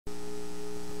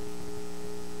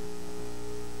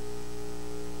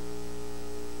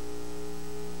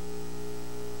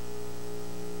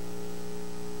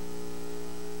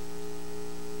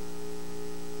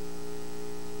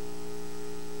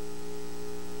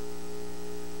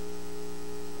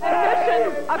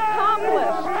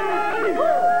accomplished.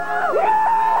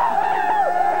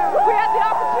 We had the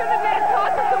opportunity to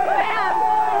talk to some fans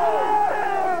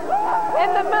in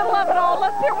the middle of it all.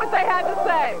 Let's hear what they had to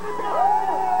say.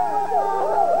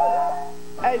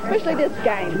 Especially this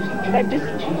game.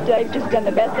 They've just done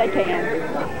the best they can.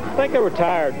 I think they were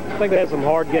tired. I think they had some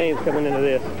hard games coming into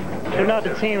this. They're not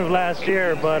the team of last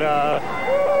year, but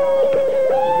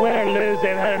win or lose,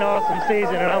 they've had an awesome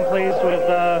season, and I'm pleased with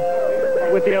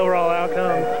the overall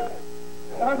outcome.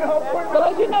 Well,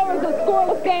 as you know, it was a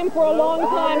scoreless game for a long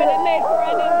time, and it made for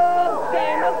an intense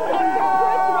game. Let's come to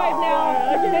Chris right now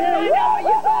and find out what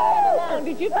you thought along.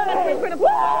 Did you think that we were going to play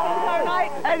the entire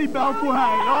night? Eddie Belts will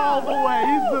hang all the way.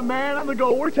 He's the man on the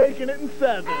goal. We're taking it in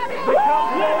 7.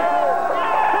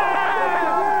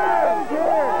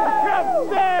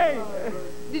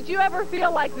 Did you ever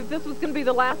feel like that this was going to be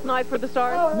the last night for the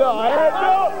Stars? No, I had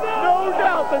no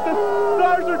doubt that the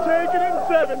Stars are taking it in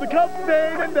 7. The Cubs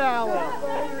staying in Dallas.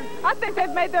 I think they've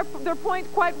made their point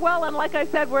quite well, and like I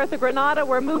said, we're at the Granada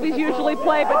where movies usually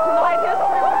play, but tonight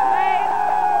history was made,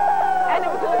 and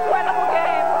it was an incredible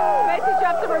game. Macy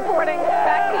Jepson reporting.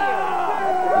 Back to you.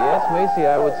 Yes, Macy,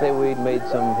 I would say we made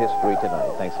some history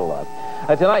tonight. Thanks a lot.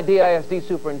 Tonight, DISD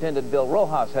Superintendent Bill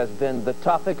Rojas has been the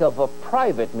topic of a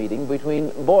private meeting between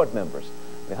board members.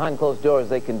 Behind closed doors,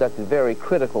 they conducted very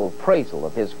critical appraisal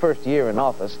of his first year in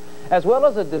office, as well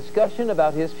as a discussion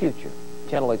about his future.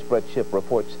 Channel 8's Brett Shipp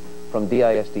reports from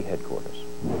DISD headquarters.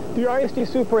 DISD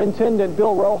Superintendent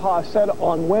Bill Rojas said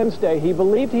on Wednesday he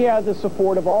believed he had the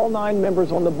support of all 9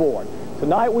 members on the board.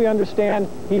 Tonight, we understand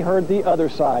he heard the other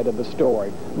side of the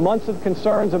story. Months of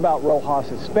concerns about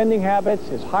Rojas' spending habits,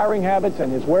 his hiring habits,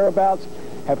 and his whereabouts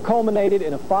have culminated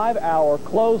in a 5-hour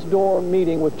closed-door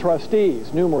meeting with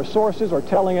trustees. Numerous sources are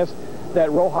telling us that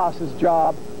Rojas'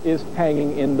 job is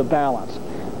hanging in the balance.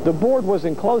 The board was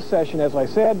in closed session, as I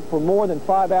said, for more than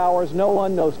 5 hours. No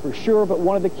one knows for sure, but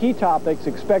one of the key topics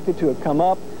expected to have come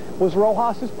up was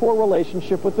Rojas' poor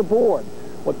relationship with the board.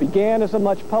 What began as a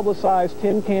much-publicized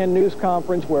tin-can news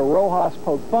conference where Rojas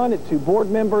poked fun at 2 board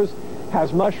members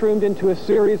has mushroomed into a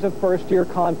series of first-year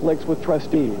conflicts with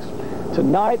trustees.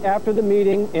 Tonight, after the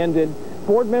meeting ended,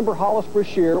 board member Hollis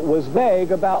Brashear was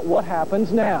vague about what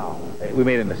happens now. We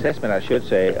made an assessment, I should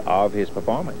say, of his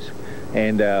performance.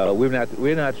 And we're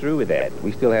not through with that.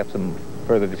 We still have some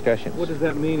further discussions. What does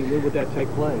that mean? When would that take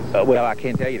place? Well, I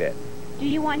can't tell you that. Do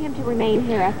you want him to remain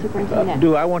here as superintendent?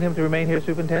 Do I want him to remain here as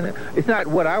superintendent? It's not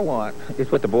what I want.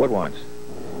 It's what the board wants.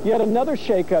 Yet another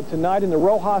shakeup tonight in the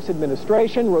Rojas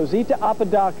administration. Rosita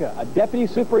Apodaca, a deputy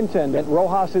superintendent,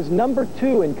 Rojas' number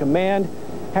 2 in command,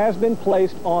 has been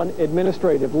placed on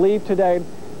administrative leave today.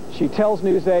 She tells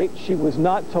News 8 she was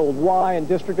not told why, and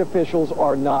district officials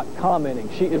are not commenting.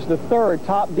 She is the 3rd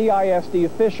top DISD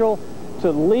official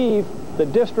to leave the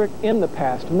district in the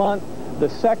past month, the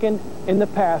 2nd in the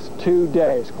past 2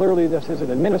 days. Clearly, this is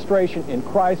an administration in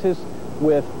crisis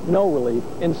with no relief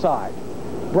in sight.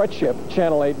 Brett Shipp,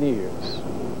 Channel 8 News.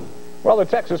 Well, the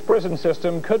Texas prison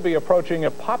system could be approaching a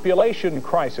population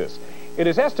crisis. It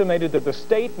is estimated that the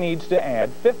state needs to add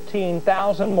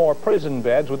 15,000 more prison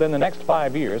beds within the next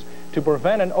 5 years to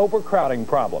prevent an overcrowding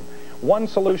problem. One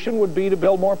solution would be to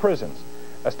build more prisons.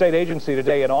 A state agency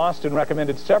today in Austin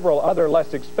recommended several other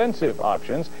less expensive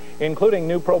options, including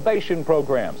new probation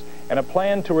programs and a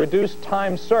plan to reduce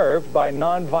time served by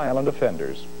nonviolent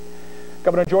offenders.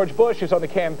 Governor George Bush is on the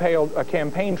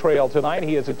campaign trail tonight.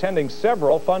 He is attending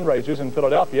several fundraisers in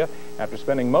Philadelphia after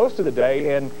spending most of the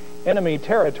day in enemy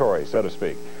territory, so to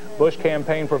speak. Bush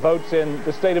campaigned for votes in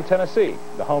the state of Tennessee,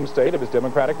 the home state of his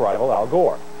Democratic rival Al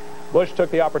Gore. Bush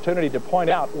took the opportunity to point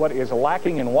out what is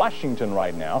lacking in Washington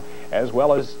right now, as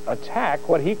well as attack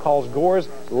what he calls Gore's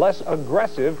less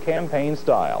aggressive campaign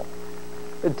style.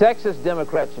 The Texas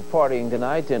Democrats are partying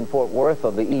tonight in Fort Worth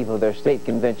on the eve of their state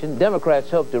convention. Democrats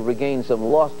hope to regain some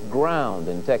lost ground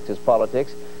in Texas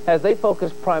politics as they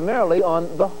focus primarily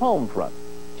on the home front.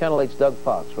 Channel 8's Doug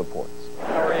Fox reports.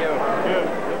 How are you?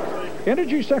 Good.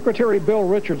 Energy Secretary Bill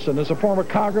Richardson is a former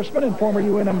congressman and former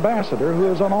UN ambassador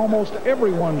who is on almost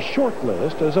everyone's short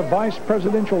list as a vice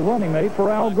presidential running mate for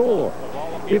Al Gore.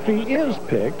 If he is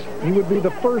picked, he would be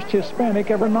the first Hispanic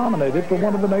ever nominated for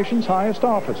one of the nation's highest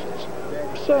offices.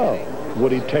 So,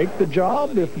 would he take the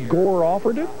job if Gore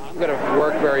offered it? I'm going to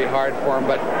work very hard for him,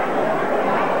 but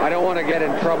I don't want to get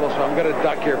in trouble, so I'm going to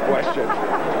duck your question.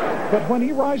 But when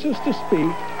he rises to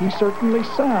speak, he certainly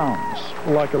sounds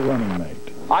like a running mate.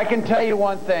 I can tell you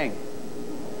one thing.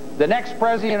 The next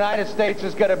president of the United States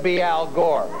is going to be Al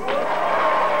Gore.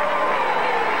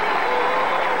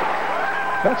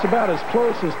 That's about as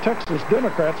close as Texas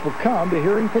Democrats will come to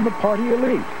hearing from the party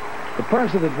elite. The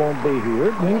president won't be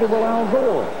here, neither will Al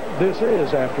Gore. This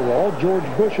is, after all, George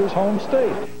Bush's home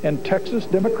state, and Texas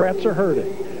Democrats are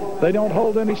hurting. They don't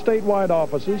hold any statewide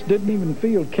offices, didn't even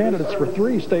field candidates for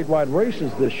 3 statewide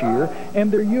races this year,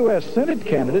 and their U.S. Senate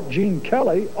candidate, Gene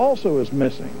Kelly, also is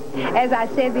missing. As I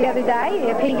said the other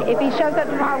day, if he shows up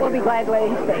tomorrow, we'll be glad to let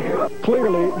him speak.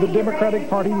 Clearly, the Democratic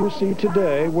Party you see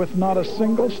today, with not a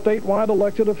single statewide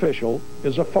elected official,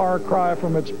 is a far cry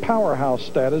from its powerhouse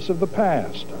status of the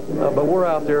past. But we're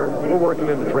out there, we're working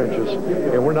in the trenches,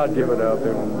 and we're not giving up,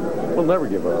 and we'll never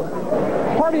give up.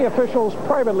 Party officials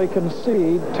privately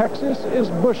concede Texas is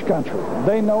Bush country.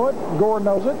 They know it, Gore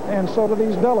knows it, and so do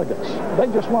these delegates. They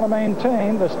just want to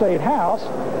maintain the state house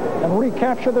and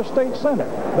recapture the state senate.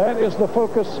 That is the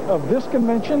focus of this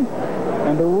convention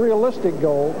and the realistic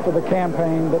goal for the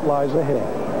campaign that lies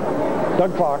ahead.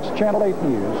 Doug Fox, Channel 8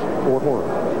 News, Fort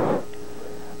Worth.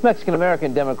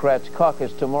 Mexican-American Democrats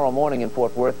caucus tomorrow morning in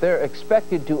Fort Worth. They're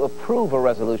expected to approve a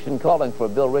resolution calling for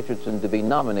Bill Richardson to be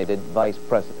nominated vice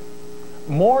president.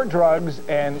 More drugs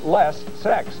and less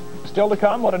sex. Still to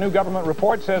come, what a new government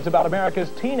report says about America's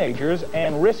teenagers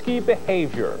and risky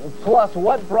behavior. Plus,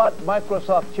 what brought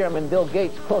Microsoft chairman Bill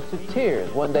Gates close to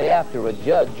tears one day after a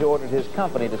judge ordered his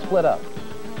company to split up.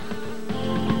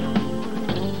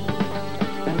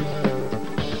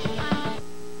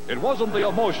 It wasn't the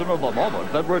emotion of the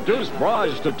moment that reduced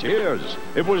brides to tears.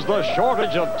 It was the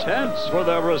shortage of tents for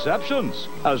their receptions,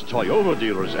 as Toyota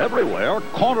dealers everywhere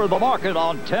corner the market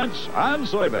on tents and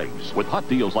savings. With hot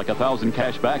deals like 1,000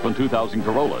 cash back on 2,000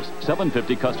 Corollas,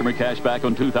 750 customer cash back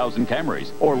on 2,000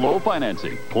 Camrys, or low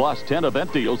financing, plus 10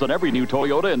 event deals on every new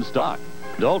Toyota in stock.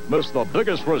 Don't miss the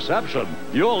biggest reception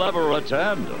you'll ever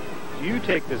attend. Do you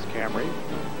take this Camry?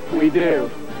 We do.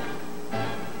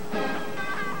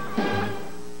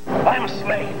 I'm a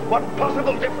slave. What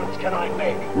possible difference can I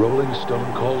make? Rolling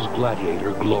Stone calls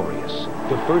Gladiator glorious,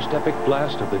 the first epic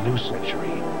blast of the new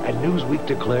century. And Newsweek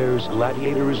declares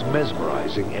Gladiator is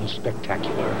mesmerizing and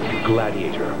spectacular.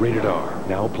 Gladiator, rated R,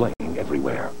 now playing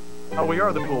everywhere. We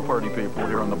are the pool party people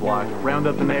here on the block. Round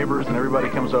up the neighbors and everybody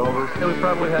comes over. We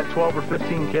probably had 12 or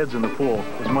 15 kids in the pool,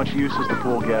 as much use as the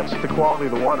pool gets. The quality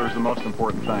of the water is the most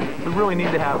important thing. We really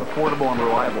need to have affordable and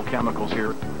reliable chemicals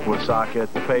here. With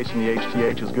socket, the pace, and the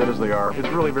HTH as good as they are, it's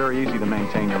really very easy to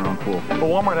maintain your own pool. But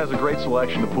Walmart has a great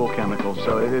selection of pool chemicals,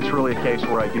 so it's really a case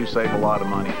where I do save a lot of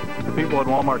money. The people at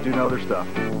Walmart do know their stuff.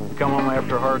 You come home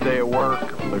after a hard day at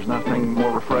work, there's nothing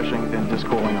more refreshing than just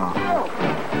cooling off.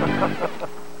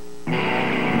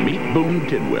 Meet Boone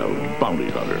Tidwell, bounty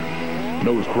hunter.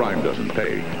 Knows crime doesn't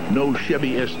pay. No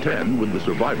Chevy S10 with the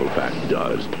survival pack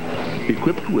does.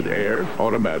 Equipped with air,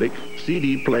 automatic,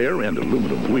 CD player, and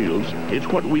aluminum wheels, it's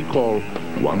what we call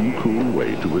one cool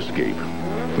way to escape.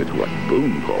 It's what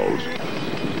Boone calls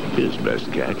his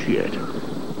best catch yet.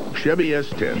 Chevy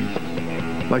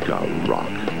S10, like a rock.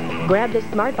 Grab this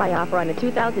Smart Buy offer on a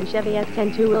 2000 Chevy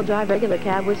S10 two-wheel drive regular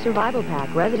cab with survival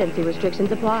pack. Residency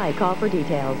restrictions apply. Call for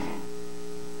details.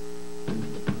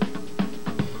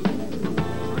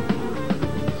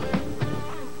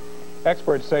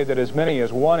 Experts say that as many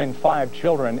as 1 in 5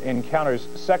 children encounters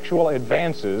sexual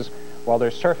advances while they're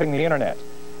surfing the internet.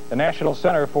 The National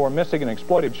Center for Missing and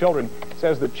Exploited Children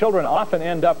says that children often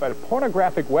end up at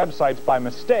pornographic websites by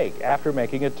mistake after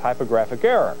making a typographic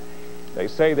error. They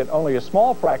say that only a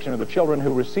small fraction of the children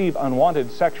who receive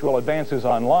unwanted sexual advances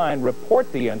online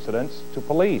report the incidents to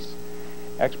police.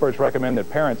 Experts recommend that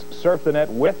parents surf the net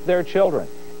with their children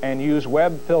and use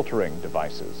web filtering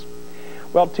devices.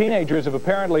 Well, teenagers have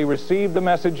apparently received the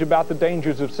message about the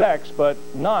dangers of sex, but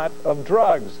not of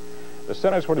drugs. The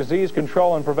Centers for Disease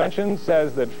Control and Prevention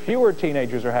says that fewer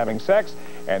teenagers are having sex,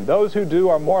 and those who do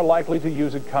are more likely to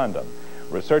use a condom.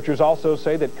 Researchers also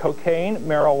say that cocaine,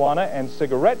 marijuana, and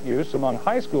cigarette use among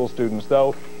high school students,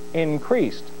 though,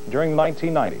 increased during the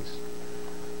 1990s.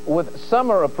 With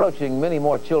summer approaching, many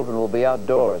more children will be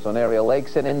outdoors on area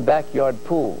lakes and in backyard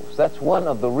pools. That's one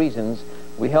of the reasons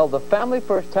we held a Family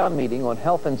First Town meeting on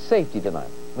health and safety tonight.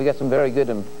 We got some very good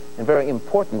and very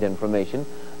important information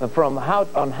from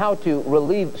how to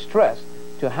relieve stress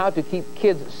to how to keep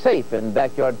kids safe in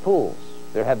backyard pools.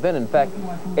 There have been, in fact,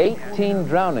 18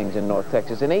 drownings in North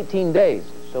Texas in 18 days.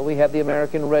 So we have the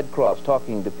American Red Cross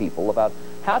talking to people about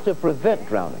how to prevent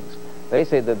drownings. They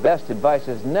say the best advice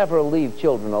is never leave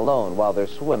children alone while they're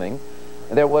swimming.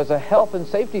 There was a health and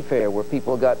safety fair where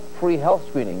people got free health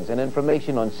screenings and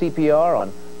information on CPR,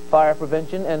 on fire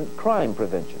prevention, and crime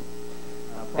prevention.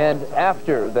 And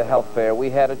after the health fair, we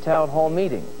had a town hall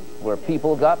meeting where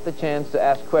people got the chance to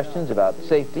ask questions about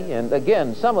safety. And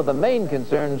again, some of the main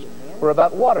concerns were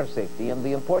about water safety and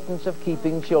the importance of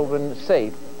keeping children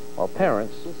safe while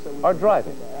parents are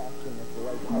driving.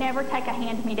 never take a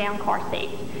hand-me-down car seat.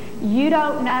 You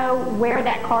don't know where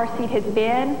that car seat has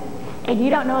been, and you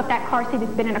don't know if that car seat has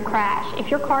been in a crash. If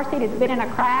your car seat has been in a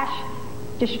crash,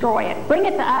 destroy it. Bring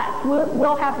it to us.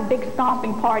 We'll have a big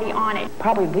stomping party on it.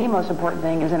 Probably the most important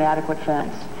thing is an adequate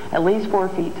fence, at least 4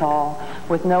 feet tall,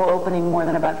 with no opening more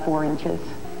than about 4 inches.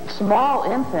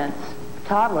 Small infants,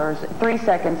 toddlers, 3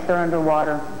 seconds, they're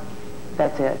underwater.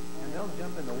 That's it.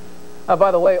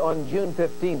 By the way, on June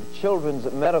 15th,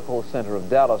 Children's Medical Center of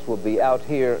Dallas will be out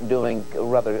here doing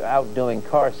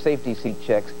car safety seat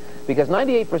checks because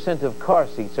 98% of car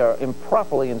seats are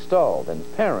improperly installed, and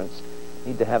parents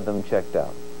need to have them checked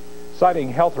out.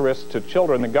 Citing health risks to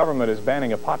children, the government is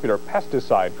banning a popular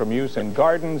pesticide from use in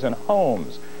gardens and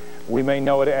homes. We may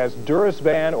know it as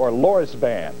Durisban or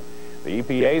Lorisban. The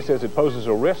EPA says it poses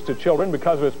a risk to children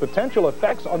because of its potential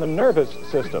effects on the nervous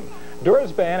system.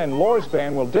 Durisban and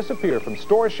Lorisban will disappear from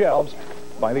store shelves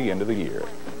by the end of the year.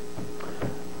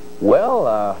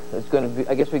 Well, it's going to be,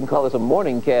 I guess we can call this a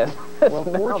morning cast. Well,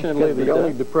 fortunately, the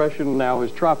only depression now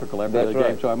is tropical every other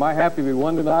game. So am I happy we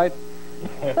won tonight?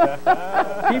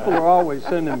 People are always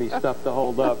sending me stuff to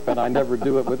hold up, and I never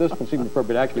do it. But this one seems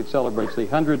appropriate. Actually, it celebrates the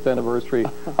 100th anniversary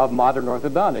of modern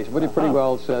orthodontics, but it pretty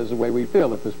well says the way we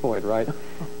feel at this point, right?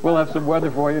 We'll have some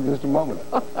weather for you in just a moment.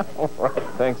 All right.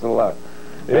 Thanks a lot.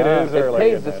 It is early.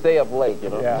 It pays to stay up late, you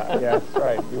know. Yeah, that's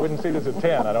right. You wouldn't see this at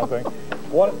 10, I don't think.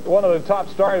 One of the top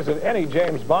stars in any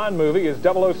James Bond movie is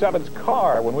 007's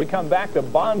car. When we come back, the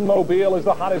Bondmobile is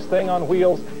the hottest thing on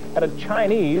wheels at a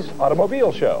Chinese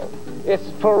automobile show. It's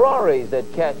Ferraris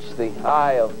that catch the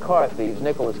eye of car thieves.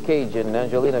 Nicolas Cage and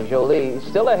Angelina Jolie.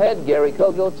 Still ahead, Gary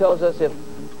Cogill tells us if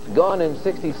Gone in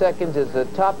 60 Seconds is a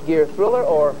Top Gear thriller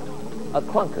or a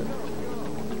clunker.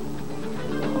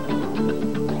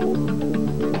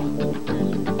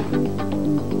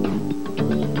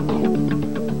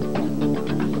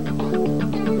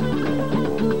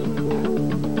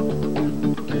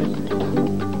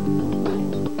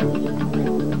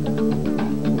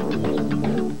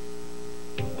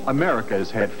 America has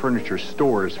had furniture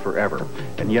stores forever,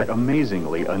 and yet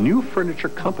amazingly, a new furniture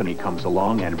company comes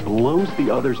along and blows the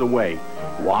others away.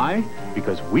 Why?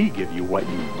 Because we give you what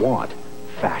you want.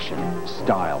 Fashion,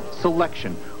 style,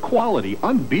 selection, quality,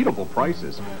 unbeatable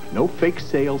prices. No fake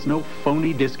sales, no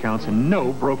phony discounts, and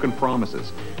no broken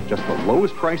promises. Just the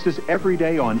lowest prices every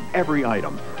day on every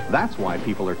item. That's why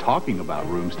people are talking about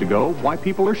Rooms to Go, why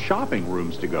people are shopping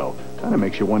Rooms to Go. Kind of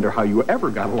makes you wonder how you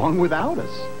ever got along without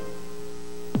us.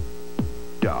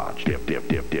 Dodge,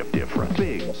 different.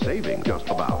 Big savings, just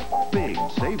about. Big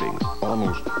savings,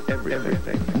 almost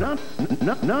everything. Not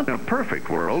a perfect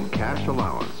world. Cash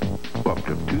allowance, up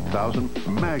to 2,000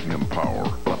 Magnum power,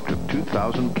 up to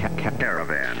 2,000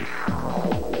 Caravans.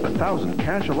 1,000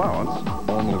 cash allowance,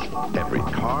 almost every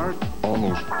car,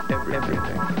 almost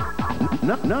everything.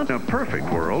 Not a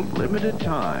perfect world. Limited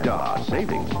time. Dodge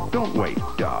savings. Don't wait.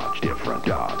 Dodge different.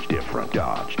 Dodge different.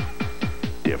 Dodge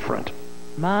different.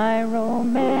 My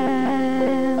romance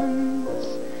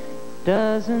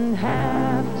doesn't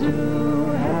have to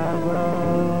have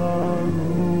a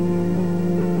moon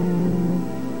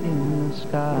in the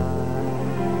sky.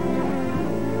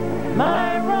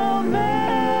 My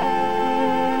romance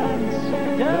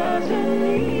doesn't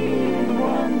need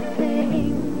one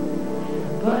thing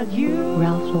but you.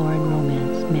 Ralph Lauren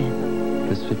Romance Men.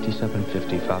 This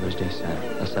 $57.50 Father's Day set,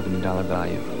 a $70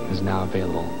 value, is now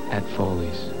available at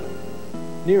Foley's.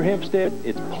 Near Hempstead,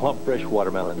 it's plump fresh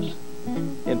watermelons.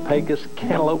 In Pecos,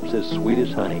 cantaloupes as sweet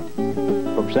as honey.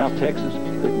 From South Texas,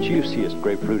 the juiciest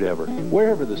grapefruit ever.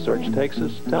 Wherever the search takes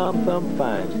us, Tom Thumb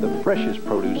finds the freshest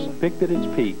produce picked at its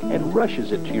peak and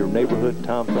rushes it to your neighborhood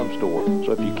Tom Thumb store.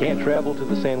 So if you can't travel to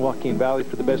the San Joaquin Valley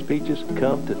for the best peaches,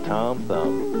 come to Tom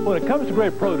Thumb. When it comes to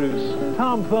great produce,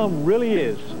 Tom Thumb really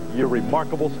is your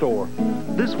remarkable store.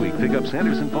 This week, pick up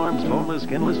Sanderson Farms boneless,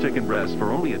 skinless chicken breasts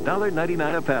for only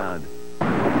 $1.99 a pound.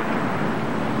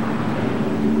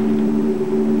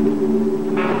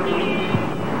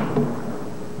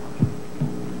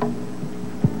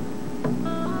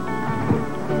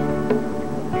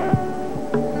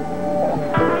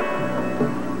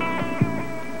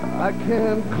 I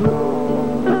can't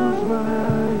close my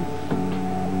eyes.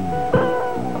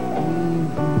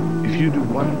 If you do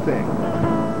one thing,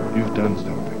 you've done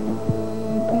something.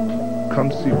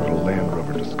 Come see what a Land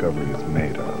Rover Discovery is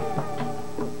made of.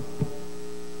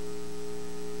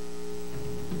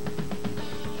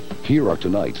 Here are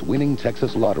tonight's winning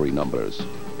Texas lottery numbers.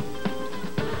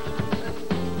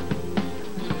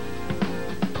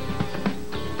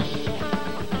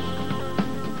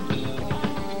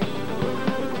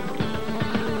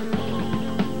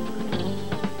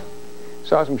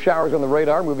 Saw some showers on the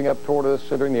radar moving up toward us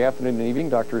during the afternoon and evening.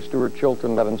 Dr. Stuart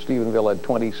Chilton out in Stephenville had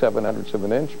 27/100ths of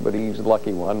an inch, but he's the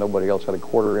lucky one. Nobody else had a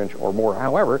 1/4 inch or more.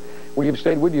 However, we have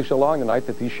stayed with you so long tonight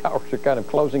that these showers are kind of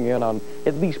closing in on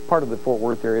at least part of the Fort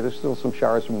Worth area. There's still some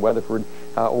showers from Weatherford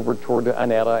over toward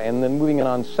Annetta, and then moving in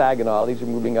on Saginaw. These are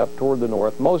moving up toward the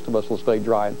north. Most of us will stay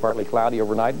dry and partly cloudy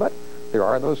overnight, but there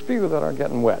are those few that are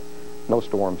getting wet. No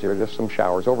storms here, just some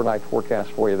showers. Overnight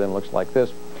forecast for you then looks like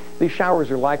this. These showers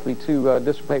are likely to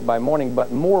dissipate by morning,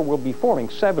 but more will be forming,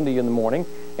 70 in the morning.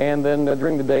 And then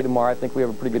during the day tomorrow, I think we have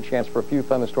a pretty good chance for a few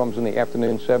thunderstorms in the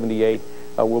afternoon. 78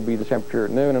 will be the temperature at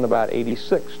noon, and about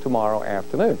 86 tomorrow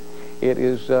afternoon. It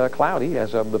is cloudy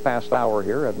as of the past hour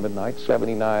here at midnight,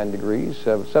 79 degrees,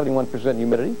 71%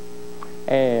 humidity.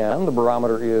 And the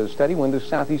barometer is steady. Wind is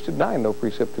southeast at 9, no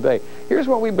precip today. Here's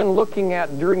what we've been looking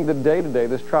at during the day today.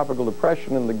 This tropical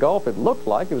depression in the Gulf, it looked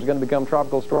like it was going to become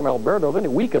Tropical Storm Alberto. Then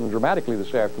it weakened dramatically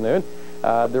this afternoon.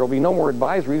 There will be no more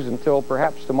advisories until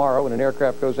perhaps tomorrow when an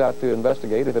aircraft goes out to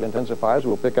investigate. If it intensifies,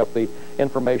 we'll pick up the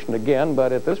information again.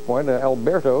 But at this point,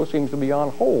 Alberto seems to be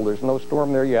on hold. There's no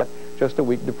storm there yet, just a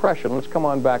weak depression. Let's come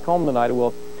on back home tonight.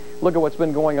 We'll look at what's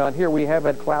been going on here. We have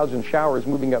had clouds and showers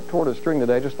moving up toward us during the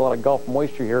day, just a lot of Gulf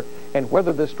moisture here. And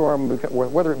whether this storm,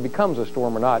 whether it becomes a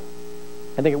storm or not,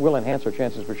 I think it will enhance our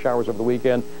chances for showers over the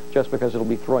weekend just because it'll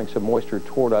be throwing some moisture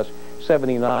toward us.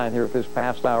 79 here at this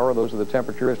past hour. Those are the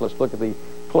temperatures. Let's look at the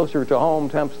closer to home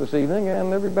temps this evening,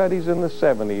 and everybody's in the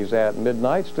 70s at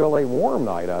midnight. Still a warm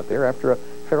night out there after a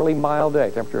fairly mild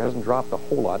day. Temperature hasn't dropped a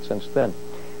whole lot since then.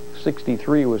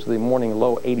 63 was the morning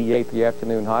low, 88 the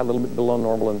afternoon high, a little bit below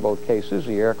normal in both cases.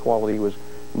 The air quality was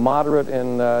moderate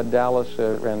in Dallas,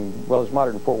 well, it was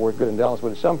moderate in Fort Worth, good in Dallas,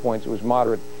 but at some points it was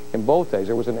moderate in both days.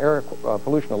 There was an air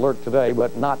pollution alert today,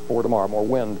 but not for tomorrow, more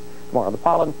wind tomorrow. The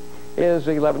pollen is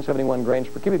 1171 grains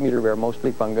per cubic meter of air,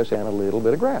 mostly fungus and a little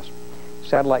bit of grass.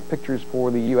 Satellite pictures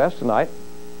for the U.S. tonight.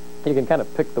 You can kind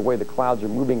of pick the way the clouds are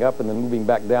moving up and then moving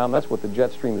back down. That's what the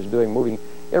jet stream is doing, moving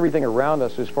everything around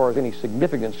us as far as any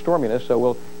significant storminess. So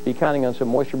we'll be counting on some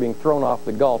moisture being thrown off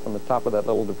the Gulf on the top of that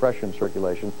little depression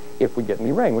circulation if we get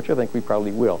any rain, which I think we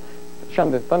probably will.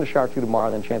 Thunder shower through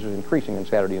tomorrow, then chances increasing on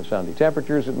Saturday and Sunday.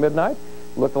 Temperatures at midnight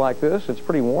look like this. It's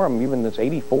pretty warm, even it's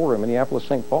 84 in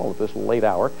Minneapolis-St. Paul at this late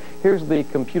hour. Here's the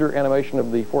computer animation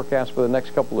of the forecast for the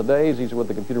next couple of days. These are what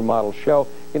the computer models show.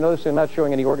 You notice they're not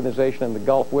showing any organization in the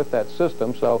Gulf with that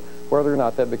system, so whether or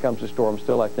not that becomes a storm,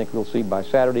 still I think we'll see by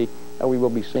Saturday. We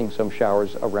will be seeing some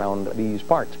showers around these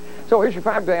parts. So here's your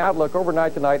 5-day outlook.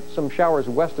 Overnight tonight, some showers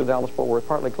west of Dallas-Fort Worth,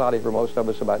 partly cloudy for most of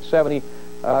us, about 70.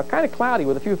 Kind of cloudy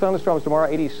with a few thunderstorms tomorrow,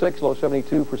 86, low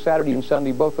 72 for Saturday and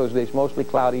Sunday. Both those days mostly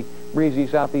cloudy, breezy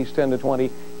southeast 10 to 20,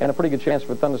 and a pretty good chance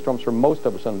for thunderstorms for most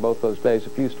of us on both those days.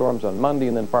 A few storms on Monday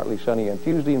and then partly sunny on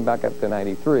Tuesday and back up to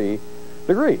 93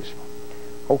 degrees.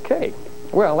 Okay,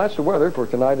 well, that's the weather for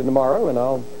tonight and tomorrow, and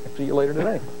I'll see you later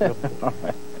today.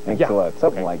 Thanks a lot.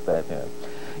 Something like that, yeah.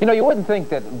 You know, you wouldn't think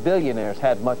that billionaires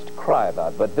had much to cry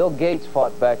about, but Bill Gates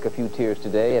fought back a few tears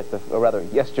today,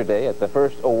 yesterday, at the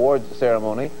first awards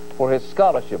ceremony for his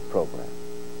scholarship program.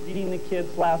 Reading the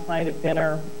kids last night at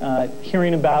dinner,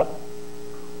 hearing about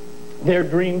their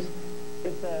dreams.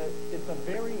 It's a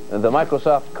very... The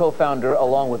Microsoft co-founder,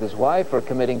 along with his wife, are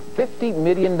committing $50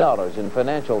 million in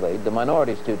financial aid to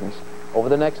minority students over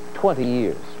the next 20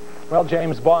 years. Well,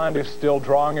 James Bond is still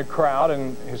drawing a crowd,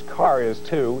 and his car is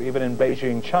too, even in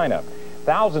Beijing, China.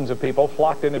 Thousands of people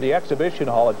flocked into the exhibition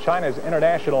hall at China's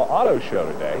International Auto Show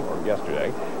today, or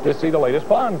yesterday, to see the latest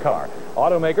Bond car.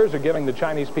 Automakers are giving the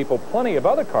Chinese people plenty of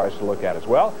other cars to look at as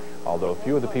well. Although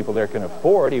few of the people there can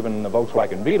afford even the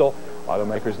Volkswagen Beetle,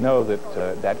 automakers know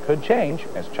that that could change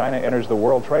as China enters the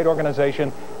World Trade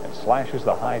Organization and slashes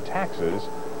the high taxes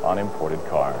on imported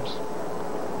cars.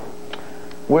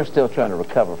 We're still trying to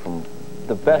recover from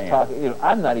the best hockey. You know,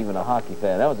 I'm not even a hockey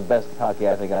fan. That was the best hockey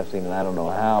I think I've seen in I don't know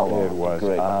how long. It was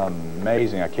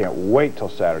amazing. I can't wait till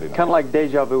Saturday night. Kind of like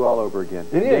deja vu all over again.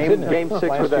 It is, Game 6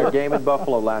 was their game in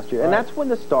Buffalo last year. And that's when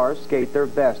the Stars skate their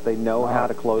best. They know how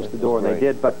to close the door. They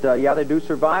did. But, yeah, they do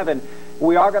survive. And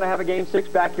we are going to have a Game 6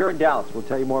 back here in Dallas. We'll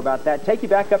tell you more about that. Take you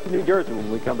back up to New Jersey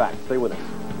when we come back. Stay with us.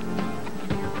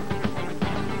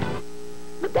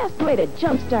 The best way to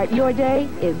jumpstart your day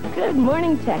is Good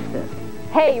Morning Texas.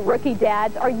 Hey, rookie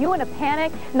dads, are you in a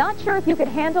panic? Not sure if you could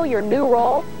handle your new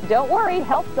role? Don't worry,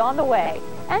 help's on the way.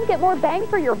 And get more bang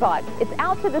for your buck. It's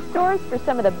out to the stores for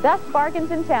some of the best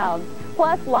bargains in town.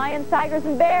 Plus, lions, tigers,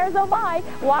 and bears, oh my,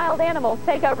 wild animals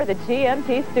take over the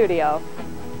GMT studio.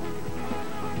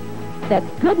 That's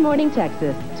Good Morning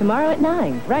Texas, tomorrow at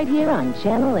 9, right here on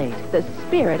Channel 8, the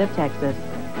spirit of Texas.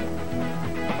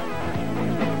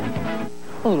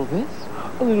 A little this,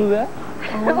 a little that.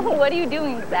 What are you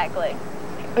doing exactly?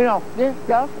 You know, this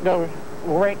stuff goes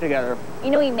great together. You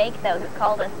know, we make those. It's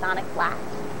called a Sonic Blast.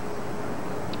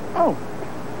 Oh.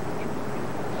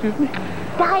 Excuse me?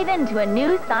 Dive into a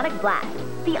new Sonic Blast.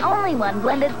 The only one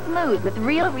blended smooth with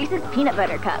real Reese's peanut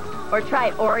butter cups. Or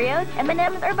try Oreos,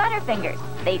 M&Ms, or Butterfingers.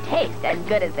 They taste as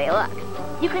good as they look.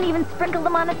 You can even sprinkle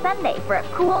them on a sundae for a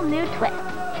cool new twist.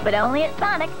 But only at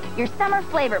Sonic, your summer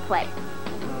flavor place.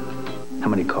 How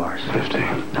many cars? 50.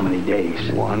 How many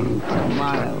days? 1.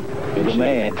 Tomorrow. You're the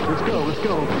man. Let's go, let's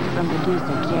go. From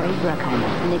producer Jerry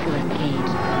Bruckheimer, Nicolas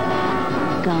Cage.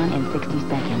 Gone in 60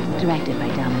 Seconds. Directed by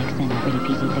Dominic Sena. Rated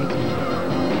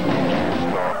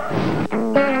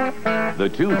PG-13. The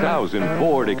 2000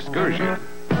 Ford Excursion.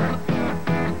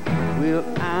 Well,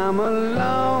 I'm a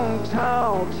long,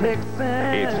 tall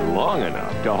Texan. It's long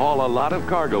enough to haul a lot of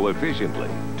cargo efficiently,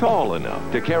 tall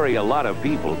enough to carry a lot of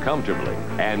people comfortably,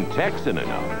 and Texan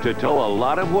enough to tow a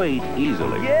lot of weight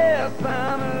easily. Yes,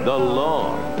 I'm the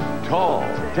long, tall,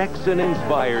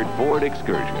 Texan-inspired Ford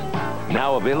Excursion.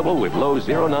 Now available with low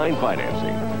 0.9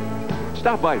 financing.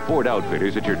 Stop by Ford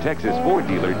Outfitters at your Texas Ford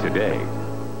dealer today.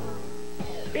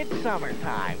 It's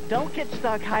summertime. Don't get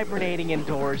stuck hibernating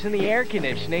indoors in the air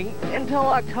conditioning until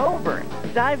October.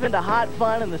 Dive into hot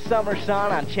fun in the summer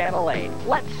sun on Channel 8.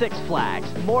 Let Six Flags,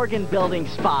 Morgan Building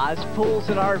Spas, Pools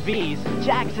and RVs,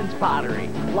 Jackson's Pottery,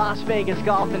 Las Vegas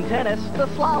Golf and Tennis, the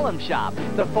Slalom Shop,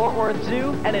 the Fort Worth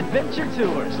Zoo, and Adventure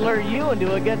Tours lure you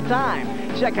into a good time.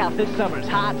 Check out this summer's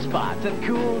hot spots and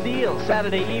cool deals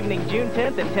Saturday evening, June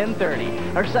 10th at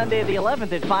 10:30, or Sunday the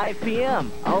 11th at 5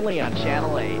 p.m. only on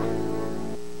Channel 8.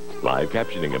 Live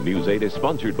captioning of News 8 is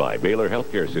sponsored by Baylor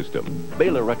Healthcare System.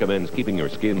 Baylor recommends keeping your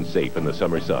skin safe in the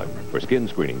summer sun. For skin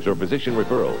screenings or physician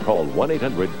referral, call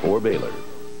 1-800-4BAYLOR.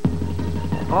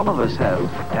 All of us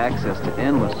have access to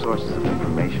endless sources of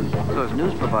information. So as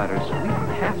news providers, we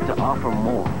have to offer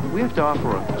more. We have to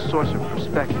offer a source of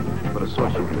perspective, but a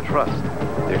source you can trust.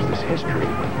 There's this history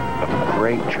of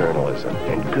great journalism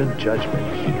and good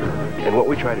judgment here. And what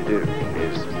we try to do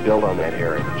is build on that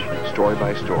heritage, story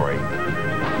by story,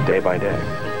 day by day.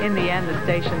 In the end, the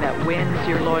station that wins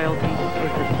your loyalty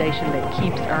is the station that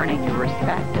keeps earning your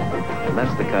respect. And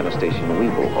that's the kind of station we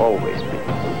will always be.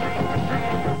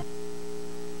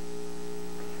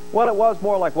 Well, it was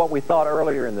more like what we thought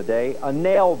earlier in the day, a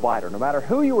nail-biter, no matter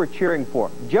who you were cheering for.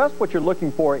 Just what you're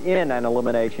looking for in an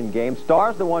elimination game.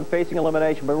 Stars the one facing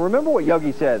elimination, but remember what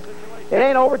Yogi says. It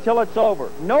ain't over till it's over.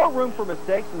 No room for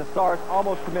mistakes, and the Stars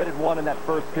almost committed one in that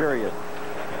first period.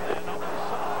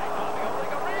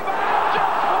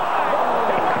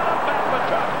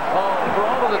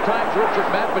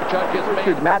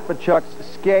 Richard Matvichuk's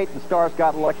skate, the Stars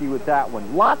got lucky with that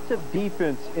one. Lots of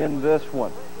defense in this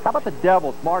one. How about the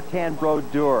Devils? Martin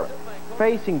Brodeur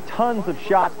facing tons of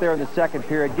shots there in the second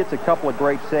period. Gets a couple of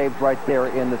great saves right there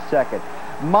in the second.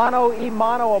 Mano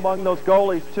among those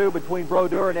goalies, too, between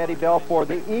Brodeur and Eddie Belfour.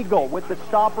 The Eagle with the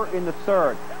stopper in the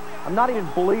third. I'm not even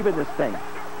believing this thing.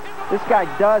 This guy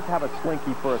does have a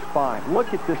slinky for a spine.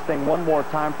 Look at this thing one more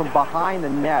time from behind the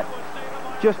net.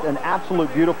 Just an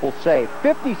absolute beautiful save.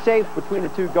 50 saves between the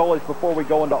two goalies before we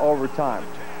go into overtime.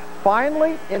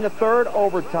 Finally, in the third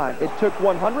overtime, it took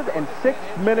 106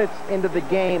 minutes into the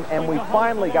game, and we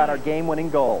finally got our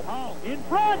game-winning goal. In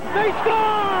front, they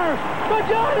score!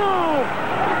 Madonna!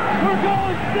 We're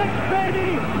going 6,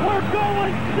 baby! We're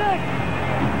going 6!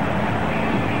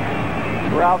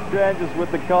 Ralph Stranges with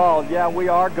the call. Yeah, we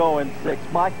are going 6.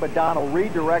 Mike Madonna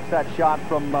redirects that shot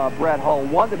from Brett Hull.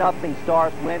 1-0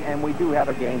 Stars win, and we do have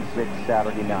a game 6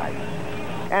 Saturday night.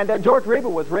 And George Reba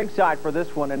was ringside for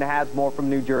this one and has more from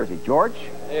New Jersey. George?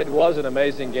 It was an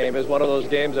amazing game. It was one of those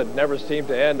games that never seemed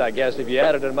to end, I guess. If you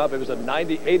added them up, it was a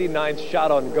 89th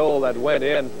shot on goal that went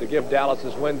in to give Dallas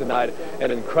his win tonight.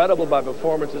 And incredible by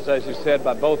performances, as you said,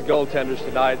 by both goaltenders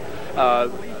tonight.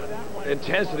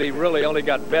 Intensity really only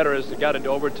got better as it got into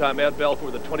overtime. Ed Belfour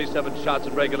with the 27 shots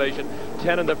in regulation,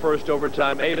 10 in the first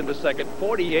overtime, 8 in the second,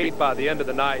 48 by the end of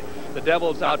the night. The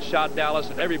Devils outshot Dallas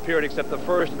in every period except the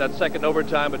first and that second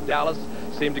overtime, but Dallas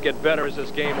seemed to get better as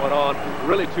this game went on.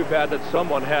 Really too bad that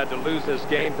someone had to lose this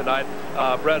game tonight.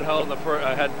 Brett Hull in the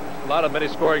had a lot of many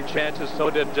scoring chances. So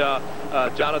did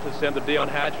Jonathan Sim, the Dion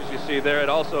Hatch, as you see there. It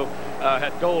also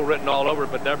had goal written all over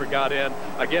it, but never got in.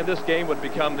 Again, this game would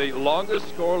become the longest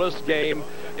scoreless game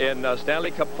in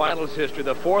Stanley Cup Finals history,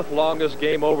 the 4th longest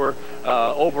game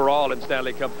overall in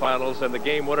Stanley Cup Finals, and the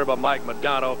game winner by Mike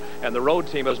Modano. And the road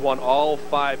team has won all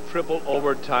 5 triple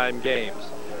overtime games.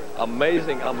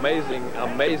 Amazing, amazing,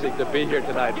 amazing to be here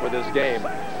tonight for this game.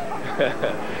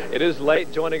 It is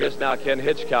late. Joining us now, Ken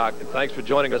Hitchcock. Thanks for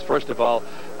joining us. First of all,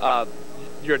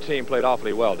 your team played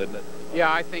awfully well, didn't it?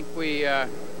 Yeah, I think we,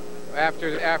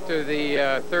 after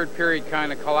the third period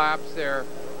kind of collapsed there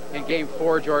in Game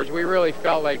 4, George, we really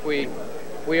felt like we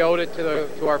owed it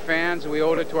to our fans, we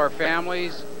owed it to our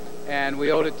families, and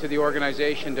we owed it to the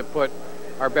organization to put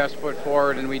our best foot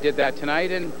forward, and we did that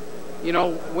tonight. And, you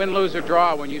know, win, lose, or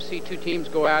draw, when you see two teams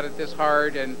go at it this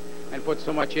hard and put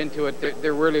so much into it,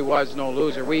 there really was no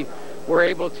loser. We were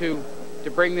able to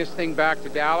bring this thing back to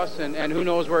Dallas, and who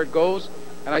knows where it goes.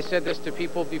 And I said this to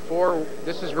people before,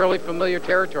 this is really familiar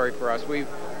territory for us.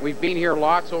 We've been here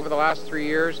lots over the last 3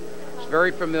 years. It's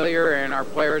very familiar, and our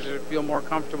players feel more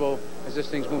comfortable as this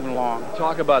thing's moving along.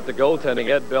 Talk about the goaltending,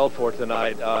 Ed Belfour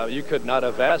tonight. You could not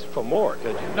have asked for more,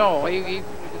 could you? No, he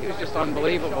was just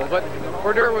unbelievable. But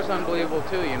Brodeur was unbelievable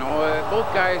too. You know, both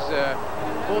guys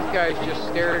just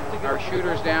stared our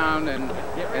shooters down and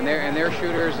their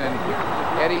shooters. And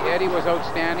Eddie was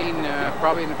outstanding,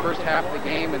 probably in the first half of the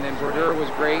game, and then Brodeur was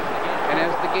great. And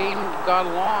as the game got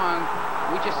along,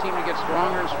 we just seemed to get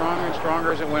stronger and stronger and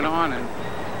stronger as it went on. And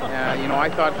you know, I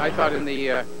thought in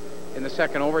the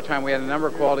second overtime we had a number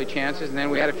of quality chances, and then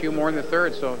we had a few more in the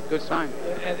third, so good sign.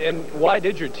 And why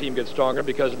did your team get stronger?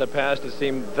 Because in the past it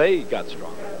seemed they got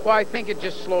stronger. Well, I think it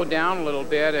just slowed down a little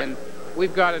bit, and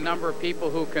we've got a number of people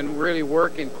who can really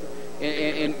work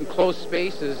in close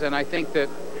spaces, and I think that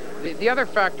the other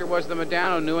factor was the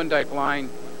Modano-Nieuwendyk line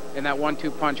in that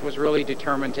 1-2 punch was really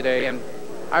determined today, and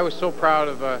I was so proud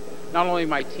of not only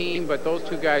my team, but those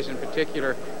two guys in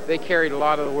particular. They carried a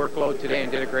lot of the workload today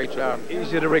and did a great job.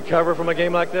 Easy to recover from a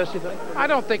game like this, you think? I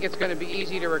don't think it's going to be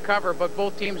easy to recover, but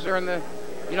both teams are in the,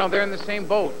 you know, they're in the same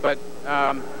boat. But,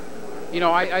 you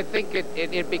know, I think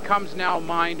it becomes now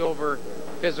mind over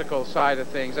physical side of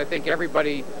things. I think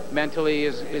everybody mentally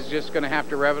is just going to have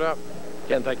to rev it up.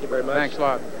 Ken, thank you very much. Thanks a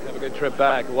lot. Have a good trip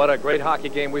back. What a great hockey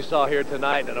game we saw here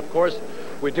tonight. And, of course,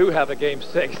 we do have a Game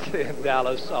 6 in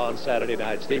Dallas on Saturday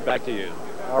night. Steve, back to you.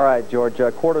 All right, George,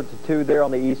 1:45 there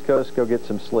on the East Coast. Go get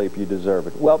some sleep. You deserve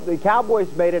it. Well, the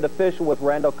Cowboys made it official with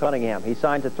Randall Cunningham. He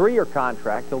signed a 3-year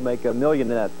contract. He'll make $1 million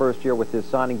in that first year with his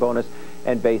signing bonus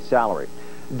and base salary.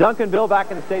 Duncanville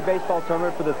back in the state baseball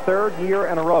tournament for the 3rd year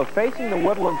in a row. Facing the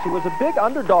Woodlands, who was a big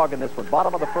underdog in this one.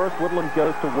 Bottom of the first, Woodlands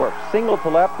goes to work. Single to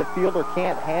left, the fielder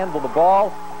can't handle the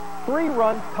ball. 3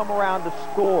 runs come around to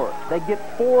score. They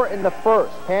get 4 in the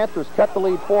first. Panthers cut the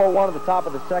lead 4-1 at the top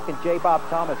of the second. J. Bob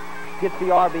Thomas gets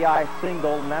the RBI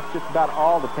single, and that's just about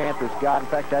all the Panthers got. In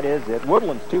fact, that is it.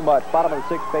 Woodlands too much. Bottom of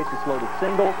the 6th, bases loaded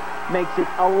single. Makes it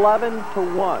 11-1.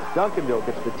 Duncanville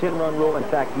gets the 10-run rule. In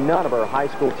fact, none of our high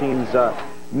school teams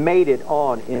made it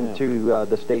on into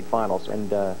the state finals.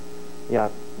 And, yeah,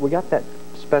 we got that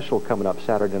special coming up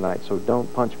Saturday night, so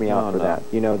don't punch me out for that.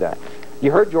 You know that. You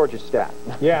heard George's stat.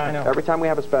 Yeah, I know. Every time we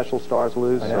have a special, Stars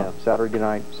lose. Saturday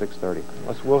night, 6:30.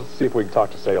 We'll see if we can talk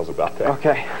to sales about that.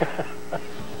 Okay.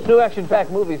 New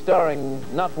action-packed movie starring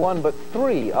not 1 but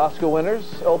 3 Oscar winners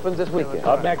opens this weekend.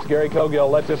 Up next, Gary Cogill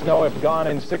lets us know if Gone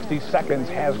in 60 Seconds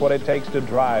has what it takes to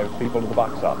drive people to the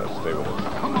box office. Stay with us.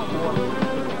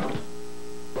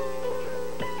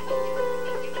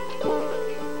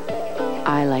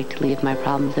 I like to leave my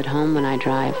problems at home when I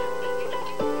drive.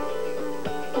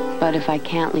 But if I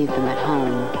can't leave them at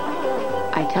home,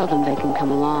 I tell them they can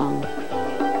come along.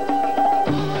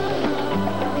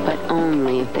 But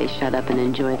only if they shut up and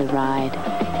enjoy the ride.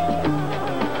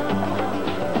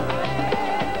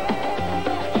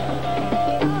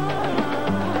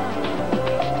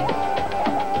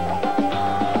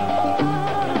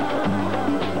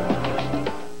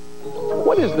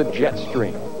 What is the jet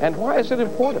stream, and why is it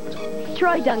important?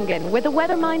 Troy Dungan with a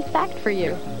Weather Mind fact for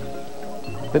you.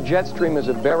 The jet stream is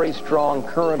a very strong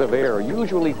current of air,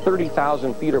 usually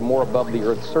 30,000 feet or more above the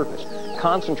Earth's surface,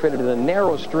 concentrated in a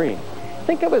narrow stream.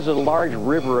 Think of it as a large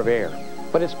river of air,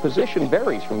 but its position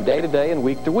varies from day to day and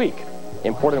week to week.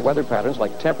 Important weather patterns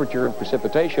like temperature and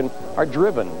precipitation are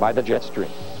driven by the jet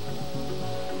stream.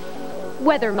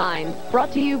 Weather Mind,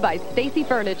 brought to you by Stacy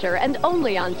Furniture and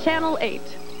only on Channel 8.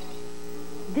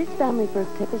 This Family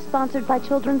First tip is sponsored by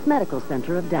Children's Medical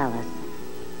Center of Dallas.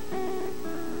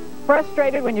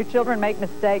 Frustrated when your children make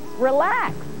mistakes?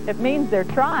 Relax. It means they're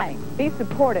trying. Be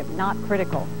supportive, not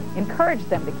critical. Encourage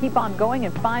them to keep on going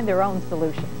and find their own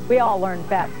solutions. We all learn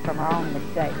best from our own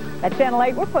mistakes. At Channel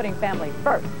 8, we're putting family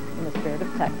first in the spirit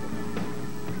of Texas.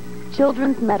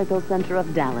 Children's Medical Center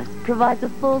of Dallas provides a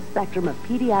full spectrum of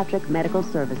pediatric medical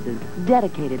services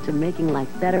dedicated to making life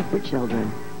better for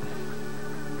children.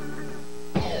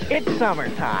 It's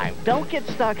summertime. Don't get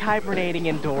stuck hibernating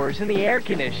indoors in the air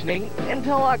conditioning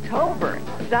until October.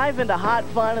 Dive into hot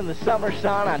fun in the summer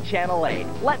sun on Channel 8.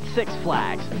 Let Six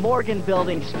Flags, Morgan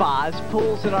Building Spas,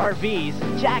 Pools and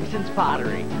RVs, Jackson's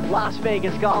Pottery, Las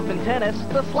Vegas Golf and Tennis,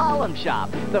 the Slalom Shop,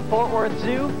 the Fort Worth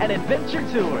Zoo, and Adventure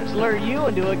Tours lure you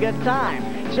into a good time.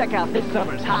 Check out this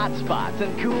summer's hot spots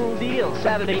and cool deals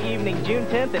Saturday evening, June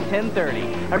 10th at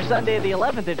 10:30, or Sunday the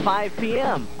 11th at 5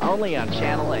 p.m., only on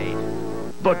Channel 8.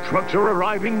 The trucks are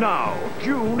arriving now.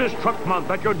 June is truck month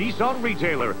at your Nissan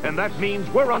retailer, and that means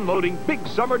we're unloading big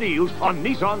summer deals on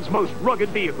Nissan's most rugged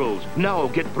vehicles. Now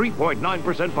get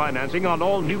 3.9% financing on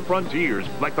all new Frontiers,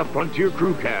 like the Frontier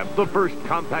Crew Cab, the first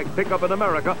compact pickup in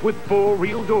America with 4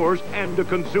 real doors and a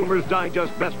Consumer's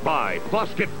Digest Best Buy.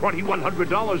 Plus, get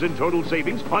 $2,100 in total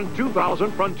savings on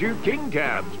 2,000 Frontier King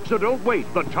Cabs. So don't wait.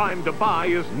 The time to buy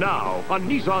is now on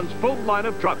Nissan's full line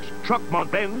of trucks. Truck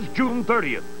month ends June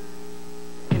 30th.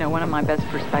 You know, one of my best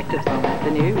perspectives on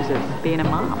the news is being a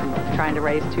mom, trying to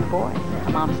raise 2 boys.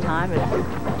 A mom's time is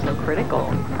so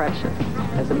critical, precious.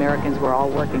 As Americans, we're all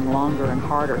working longer and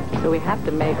harder, so we have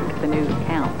to make the news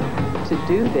count. To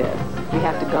do this, we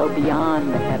have to go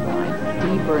beyond the headlines,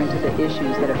 deeper into the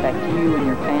issues that affect you and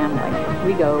your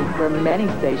family. We go where many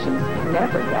stations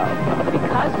never go.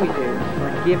 Because we do,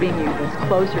 we're giving you this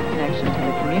closer connection to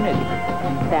the community.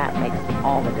 That makes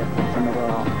all the difference in the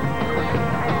world.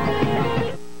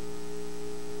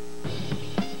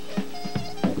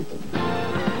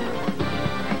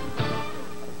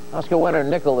 Oscar winner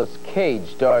Nicolas Cage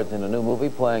stars in a new movie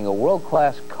playing a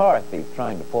world-class car thief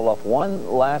trying to pull off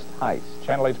one last heist.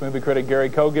 Channel 8's movie critic Gary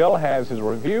Cogill has his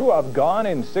review of Gone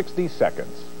in 60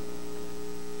 Seconds.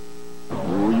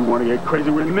 Oh, you want to get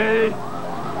crazy with me?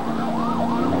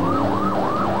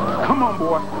 Come on,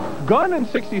 boy. Gone in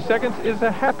 60 Seconds is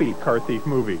a happy car thief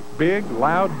movie. Big,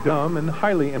 loud, dumb, and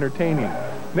highly entertaining.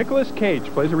 Nicolas Cage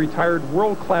plays a retired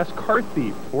world-class car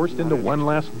thief forced into one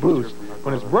last boost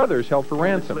when his brother is held for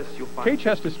ransom. Cage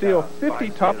has to steal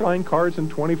 50 top-line cars in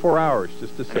 24 hours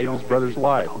just to save his brother's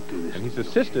life. And he's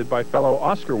assisted by fellow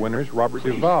Oscar winners Robert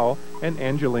Duvall and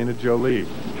Angelina Jolie.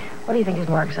 What do you think is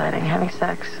more exciting, having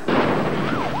sex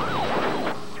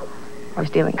or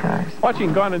stealing cars?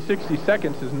 Watching Gone in 60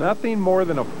 Seconds is nothing more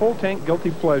than a full-tank guilty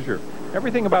pleasure.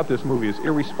 Everything about this movie is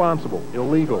irresponsible,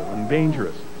 illegal, and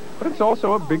dangerous. But it's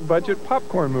also a big-budget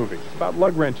popcorn movie about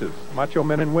lug wrenches, macho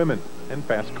men and women, and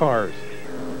fast cars.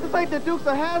 This ain't the Dukes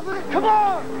of Hazzard. Come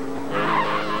on!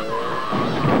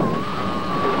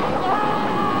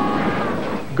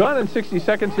 Gone in 60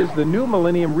 Seconds is the new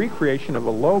millennium recreation of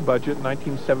a low-budget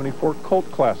 1974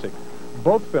 cult classic.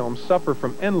 Both films suffer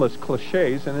from endless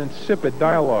cliches and insipid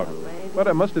dialogue. But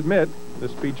I must admit,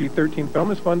 this PG-13 film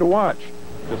is fun to watch.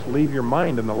 Just leave your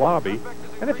mind in the lobby,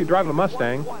 and if you drive a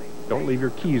Mustang, don't leave your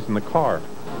keys in the car.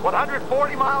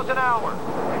 140 miles an hour.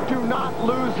 Do not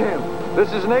lose him.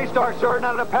 This is an A-Star, sir,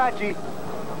 not an Apache.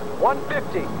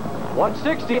 150.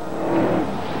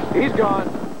 160. He's gone.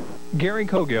 Gary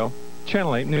Cogill,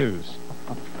 Channel 8 News.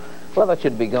 Well, that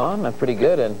should be gone. Pretty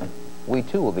good, and we,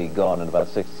 too, will be gone in about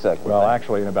 60 seconds. Well,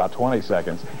 actually, in about 20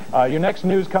 seconds. Your next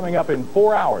news coming up in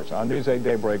 4 hours on News 8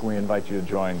 Daybreak. We invite you to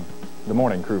join the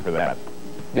morning crew for that.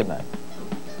 Good night.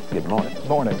 Good morning.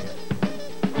 Morning.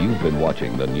 You've been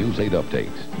watching the News 8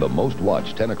 Update, the most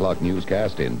watched 10 o'clock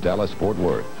newscast in Dallas-Fort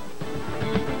Worth.